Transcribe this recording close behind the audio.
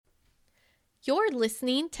You're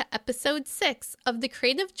listening to episode 6 of the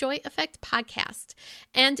Creative Joy Effect podcast.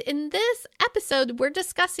 And in this episode, we're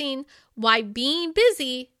discussing why being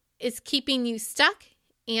busy is keeping you stuck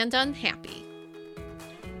and unhappy.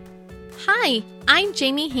 Hi, I'm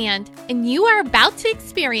Jamie Hand, and you are about to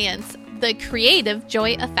experience the Creative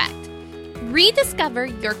Joy Effect. Rediscover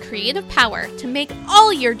your creative power to make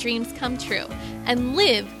all your dreams come true and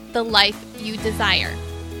live the life you desire.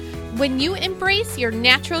 When you embrace your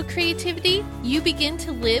natural creativity, you begin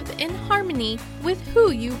to live in harmony with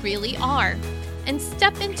who you really are and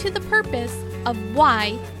step into the purpose of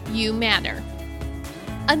why you matter.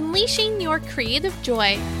 Unleashing your creative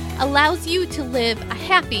joy allows you to live a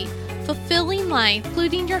happy, fulfilling life,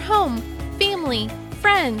 including your home, family,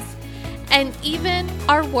 friends, and even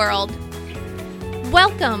our world.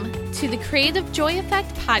 Welcome to the Creative Joy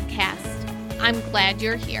Effect podcast. I'm glad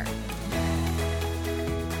you're here.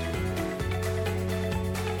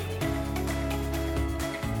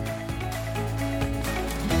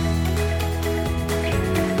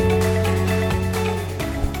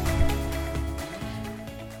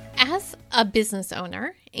 As a business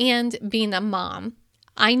owner and being a mom,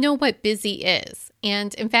 I know what busy is.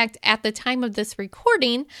 And in fact, at the time of this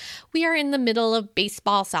recording, we are in the middle of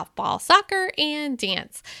baseball, softball, soccer, and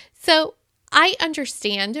dance. So I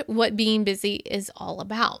understand what being busy is all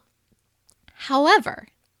about. However,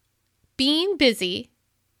 being busy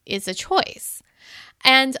is a choice.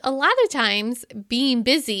 And a lot of times, being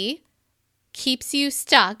busy keeps you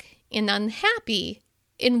stuck and unhappy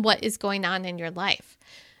in what is going on in your life.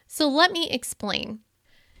 So let me explain.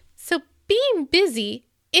 So being busy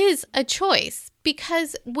is a choice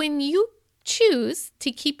because when you choose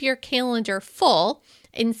to keep your calendar full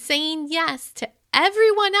and saying yes to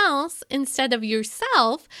everyone else instead of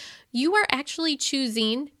yourself, you are actually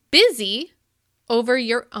choosing busy over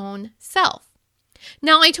your own self.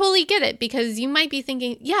 Now, I totally get it because you might be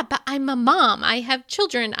thinking, yeah, but I'm a mom. I have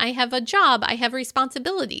children. I have a job. I have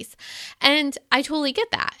responsibilities. And I totally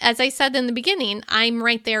get that. As I said in the beginning, I'm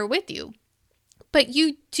right there with you. But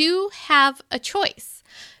you do have a choice.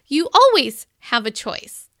 You always have a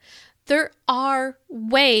choice. There are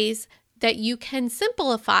ways that you can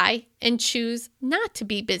simplify and choose not to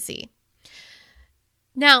be busy.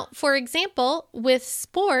 Now, for example, with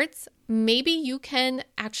sports, maybe you can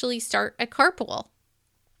actually start a carpool.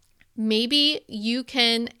 Maybe you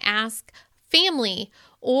can ask family,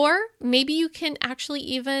 or maybe you can actually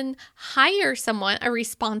even hire someone, a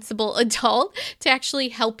responsible adult, to actually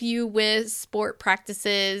help you with sport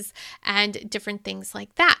practices and different things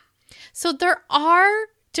like that. So there are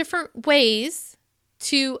different ways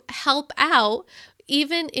to help out,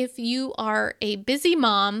 even if you are a busy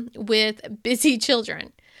mom with busy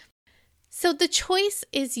children. So the choice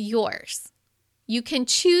is yours. You can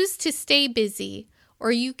choose to stay busy,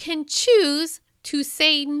 or you can choose to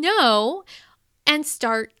say no and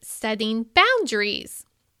start setting boundaries.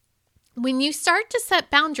 When you start to set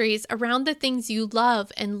boundaries around the things you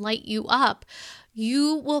love and light you up,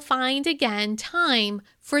 you will find again time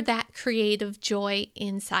for that creative joy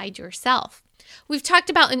inside yourself. We've talked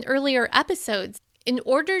about in earlier episodes, in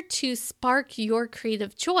order to spark your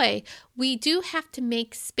creative joy, we do have to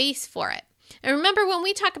make space for it. And remember, when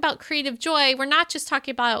we talk about creative joy, we're not just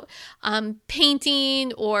talking about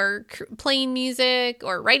painting or playing music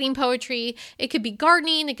or writing poetry. It could be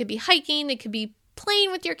gardening, it could be hiking, it could be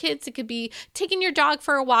playing with your kids, it could be taking your dog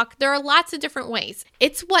for a walk. There are lots of different ways.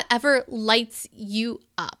 It's whatever lights you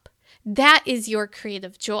up. That is your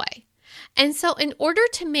creative joy. And so in order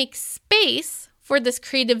to make space for this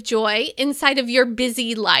creative joy inside of your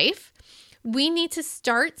busy life, we need to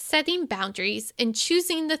start setting boundaries and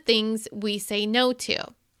choosing the things we say no to.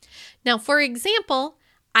 Now, for example,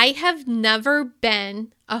 I have never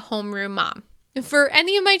been a homeroom mom. For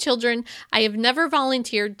any of my children, I have never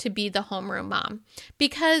volunteered to be the homeroom mom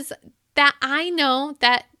because that I know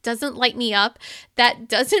that doesn't light me up. That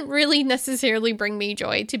doesn't really necessarily bring me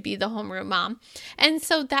joy to be the homeroom mom. And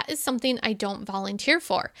so that is something I don't volunteer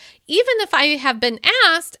for. Even if I have been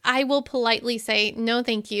asked, I will politely say, no,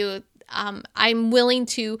 thank you. I'm willing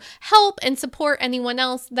to help and support anyone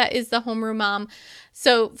else that is the homeroom mom.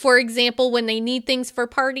 So, for example, when they need things for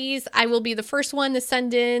parties, I will be the first one to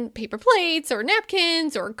send in paper plates or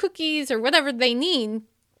napkins or cookies or whatever they need.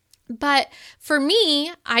 But for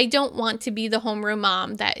me, I don't want to be the homeroom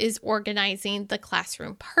mom that is organizing the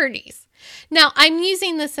classroom parties. Now, I'm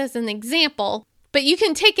using this as an example, but you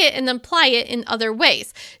can take it and apply it in other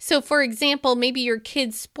ways. So for example, maybe your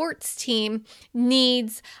kid's sports team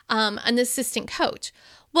needs an assistant coach.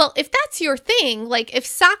 Well, if that's your thing, like if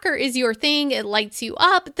soccer is your thing, it lights you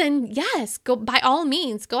up, then yes, go by all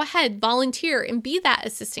means, go ahead, volunteer and be that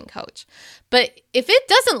assistant coach. But if it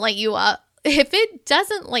doesn't light you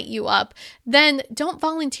up, then don't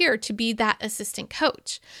volunteer to be that assistant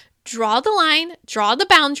coach. Draw the line, draw the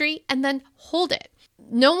boundary, and then hold it.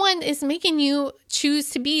 No one is making you choose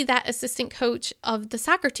to be that assistant coach of the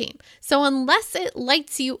soccer team. So unless it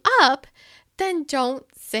lights you up, then don't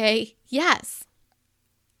say yes.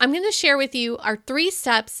 I'm going to share with you our 3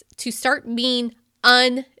 steps to start being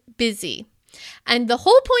unbusy. And the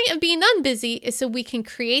whole point of being unbusy is so we can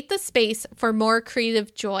create the space for more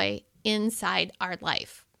creative joy inside our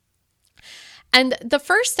life. And the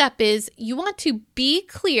first step is you want to be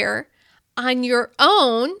clear on your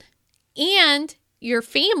own and your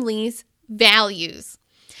family's values.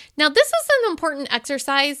 Now, this is an important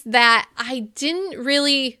exercise that I didn't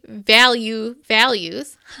really values,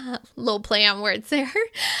 little play on words there,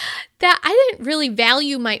 that I didn't really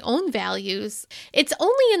value my own values. It's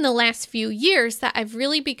only in the last few years that I've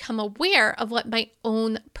really become aware of what my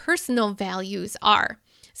own personal values are.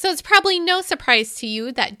 So it's probably no surprise to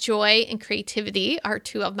you that joy and creativity are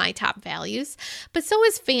 2 of my top values, but so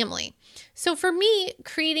is family. So for me,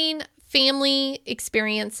 creating family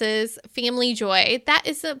experiences, family joy, that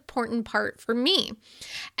is an important part for me.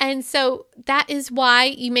 And so that is why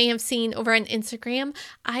you may have seen over on Instagram,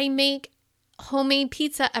 I make homemade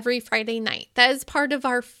pizza every Friday night. That is part of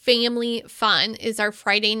our family fun, is our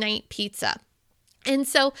Friday night pizza. And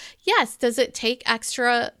so, yes, does it take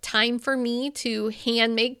extra time for me to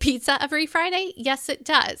hand make pizza every Friday? Yes, it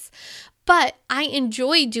does. But I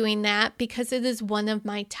enjoy doing that because it is one of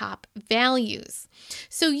my top values.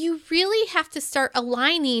 So you really have to start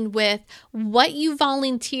aligning with what you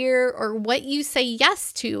volunteer or what you say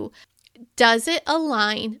yes to. Does it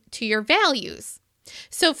align to your values?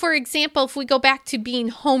 So for example, if we go back to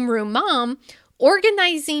being homeroom mom,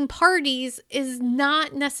 organizing parties is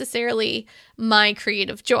not necessarily my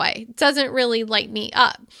creative joy. It doesn't really light me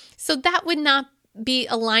up. So that would not be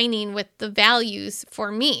aligning with the values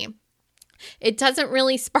for me. It doesn't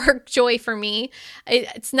really spark joy for me.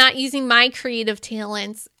 It's not using my creative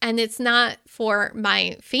talents, and it's not for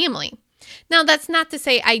my family. Now, that's not to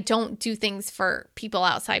say I don't do things for people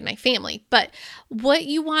outside my family, but what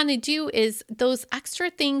you want to do is those extra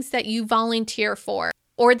things that you volunteer for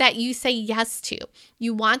or that you say yes to,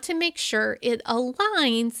 you want to make sure it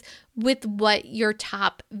aligns with what your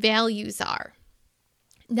top values are.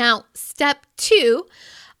 Now, step 2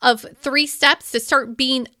 of 3 steps to start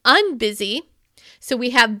being unbusy. So we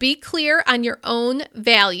have be clear on your own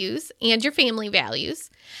values and your family values.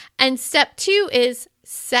 And step 2 is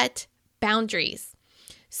set boundaries.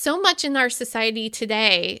 So much in our society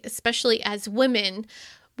today, especially as women,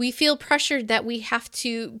 we feel pressured that we have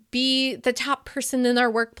to be the top person in our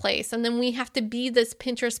workplace, and then we have to be this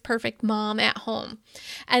Pinterest perfect mom at home,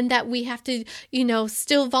 and that we have to,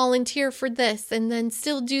 still volunteer for this and then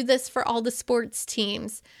still do this for all the sports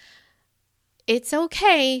teams. It's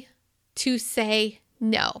okay to say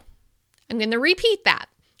no. I'm going to repeat that.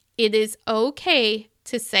 It is okay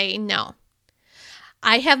to say no.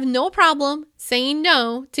 I have no problem saying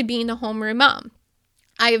no to being a homeroom mom.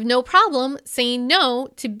 I have no problem saying no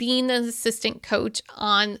to being an assistant coach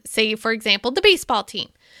on, say, for example, the baseball team,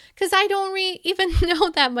 because I don't even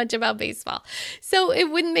know that much about baseball. So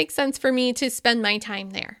it wouldn't make sense for me to spend my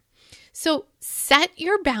time there. So set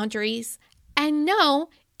your boundaries and know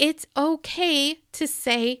it's okay to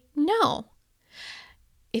say no.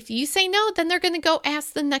 If you say no, then they're going to go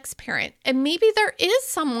ask the next parent. And maybe there is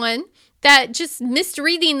someone that just missed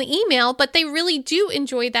reading the email, but they really do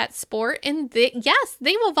enjoy that sport. And yes,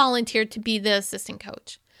 they will volunteer to be the assistant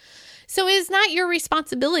coach. So it is not your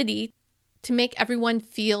responsibility to make everyone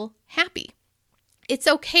feel happy. It's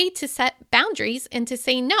okay to set boundaries and to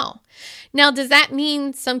say no. Now, does that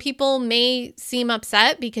mean some people may seem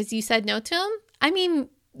upset because you said no to them? I mean,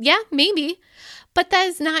 yeah, maybe. But that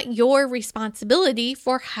is not your responsibility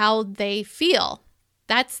for how they feel.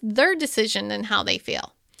 That's their decision and how they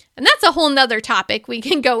feel. And that's a whole nother topic we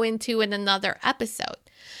can go into in another episode.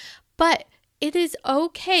 But it is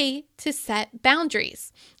okay to set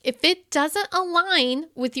boundaries. If it doesn't align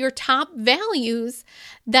with your top values,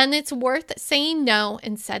 then it's worth saying no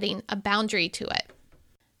and setting a boundary to it.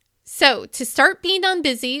 So to start being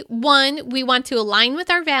unbusy, 1, we want to align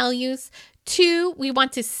with our values. 2, we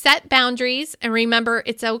want to set boundaries and remember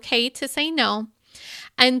it's okay to say no.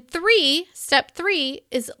 And 3, step 3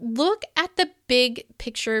 is look at the big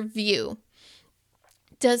picture view.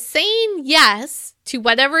 Does saying yes to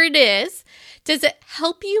whatever it is, Does it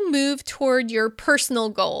help you move toward your personal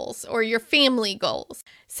goals or your family goals?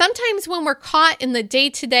 Sometimes when we're caught in the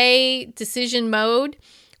day-to-day decision mode,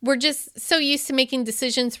 we're just so used to making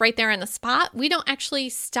decisions right there on the spot, we don't actually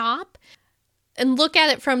stop and look at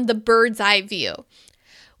it from the bird's eye view.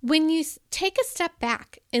 When you take a step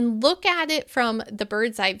back and look at it from the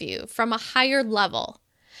bird's eye view, from a higher level,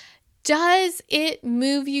 does it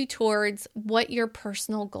move you towards what your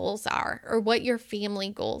personal goals are or what your family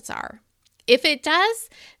goals are? If it does,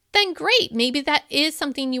 then great. Maybe that is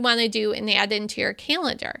something you want to do and add into your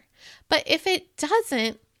calendar. But if it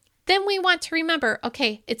doesn't, then we want to remember,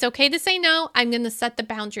 okay, it's okay to say no. I'm going to set the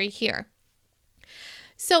boundary here.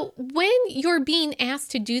 So when you're being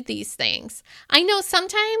asked to do these things, I know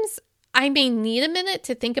sometimes I may need a minute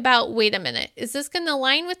to think about, wait a minute, is this going to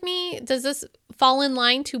align with me? Does this fall in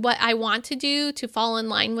line to what I want to do, to fall in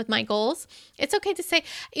line with my goals? It's okay to say,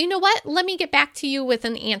 you know what, let me get back to you with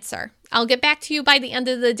an answer. I'll get back to you by the end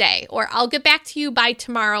of the day, or I'll get back to you by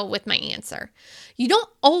tomorrow with my answer. You don't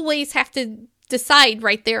always have to decide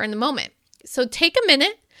right there in the moment. So take a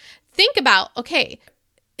minute, think about, okay,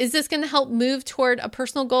 is this going to help move toward a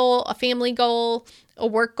personal goal, a family goal, a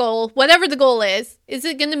work goal, whatever the goal is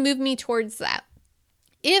it going to move me towards that?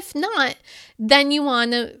 If not, then you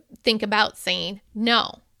want to think about saying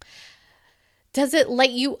no. Does it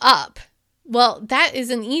light you up? Well, that is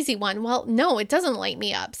an easy one. Well, no, it doesn't light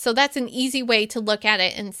me up. So that's an easy way to look at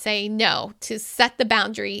it and say no, to set the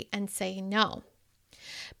boundary and say no.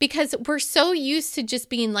 Because we're so used to just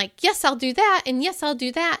being like, yes, I'll do that, and yes, I'll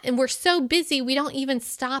do that. And we're so busy, we don't even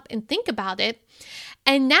stop and think about it.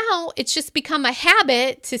 And now it's just become a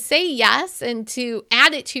habit to say yes and to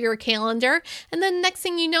add it to your calendar. And then next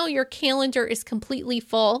thing you know, your calendar is completely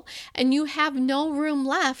full and you have no room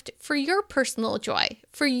left for your personal joy,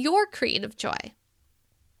 for your creative joy.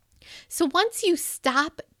 So once you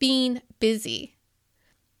stop being busy,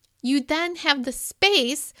 you then have the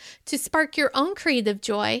space to spark your own creative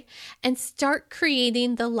joy and start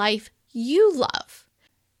creating the life you love.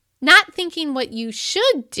 Not thinking what you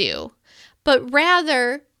should do, but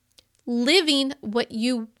rather living what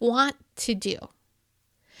you want to do.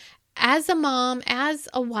 As a mom, as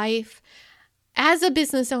a wife, as a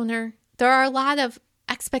business owner, there are a lot of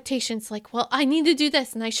expectations like, well, I need to do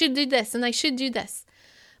this and I should do this and I should do this.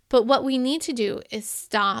 But what we need to do is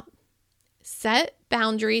stop, set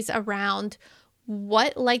boundaries around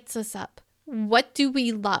what lights us up. What do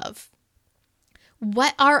we love?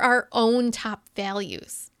 What are our own top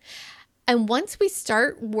values? And once we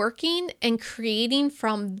start working and creating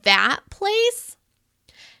from that place,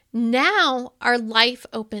 now our life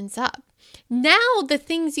opens up. Now the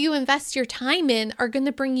things you invest your time in are going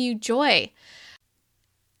to bring you joy.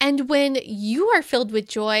 And when you are filled with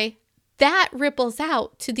joy, that ripples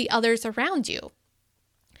out to the others around you.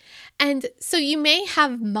 And so you may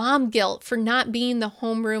have mom guilt for not being the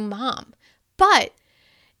homeroom mom, but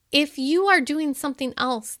if you are doing something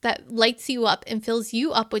else that lights you up and fills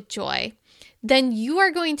you up with joy, then you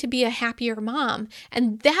are going to be a happier mom,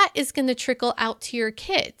 and that is going to trickle out to your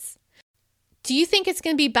kids. Do you think it's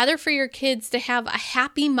going to be better for your kids to have a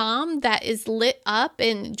happy mom that is lit up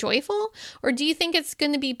and joyful? Or do you think it's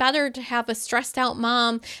going to be better to have a stressed out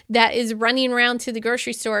mom that is running around to the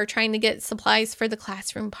grocery store trying to get supplies for the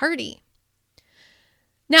classroom party?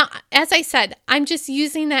 Now, as I said, I'm just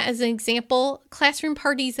using that as an example. Classroom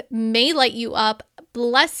parties may light you up.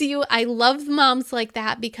 Bless you. I love moms like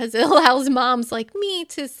that because it allows moms like me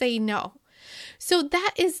to say no. So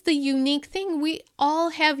that is the unique thing. We all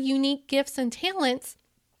have unique gifts and talents.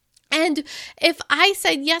 And if I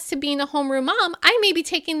said yes to being a homeroom mom, I may be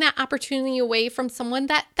taking that opportunity away from someone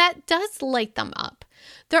that does light them up.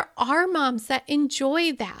 There are moms that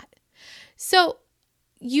enjoy that. So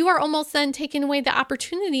you are almost then taking away the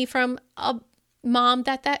opportunity from a mom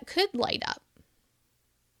that could light up.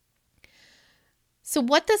 So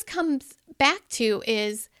what this comes back to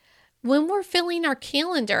is when we're filling our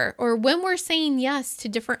calendar or when we're saying yes to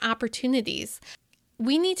different opportunities,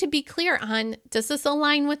 we need to be clear on, does this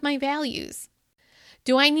align with my values?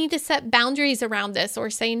 Do I need to set boundaries around this or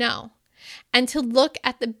say no? And to look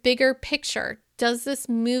at the bigger picture, does this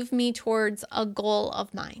move me towards a goal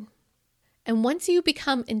of mine? And once you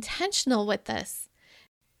become intentional with this,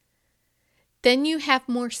 then you have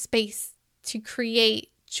more space to create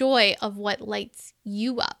joy of what lights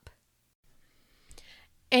you up.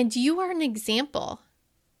 And you are an example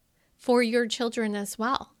for your children as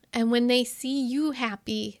well. And when they see you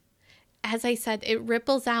happy, as I said, it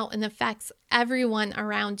ripples out and affects everyone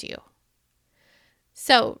around you.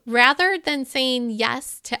 So rather than saying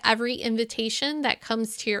yes to every invitation that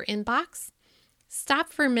comes to your inbox,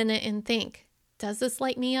 stop for a minute and think, does this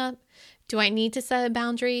light me up? Do I need to set a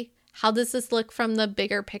boundary? How does this look from the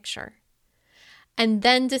bigger picture? And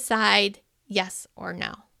then decide yes or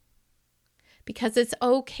no. Because it's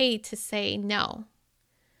okay to say no.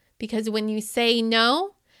 Because when you say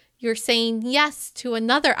no, you're saying yes to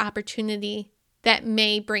another opportunity that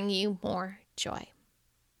may bring you more joy.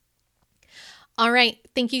 All right.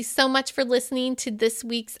 Thank you so much for listening to this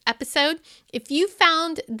week's episode. If you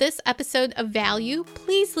found this episode of value,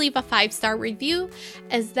 please leave a 5-star review,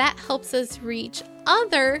 as that helps us reach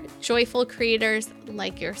other joyful creators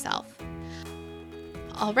like yourself.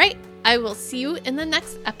 All right. I will see you in the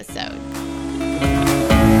next episode.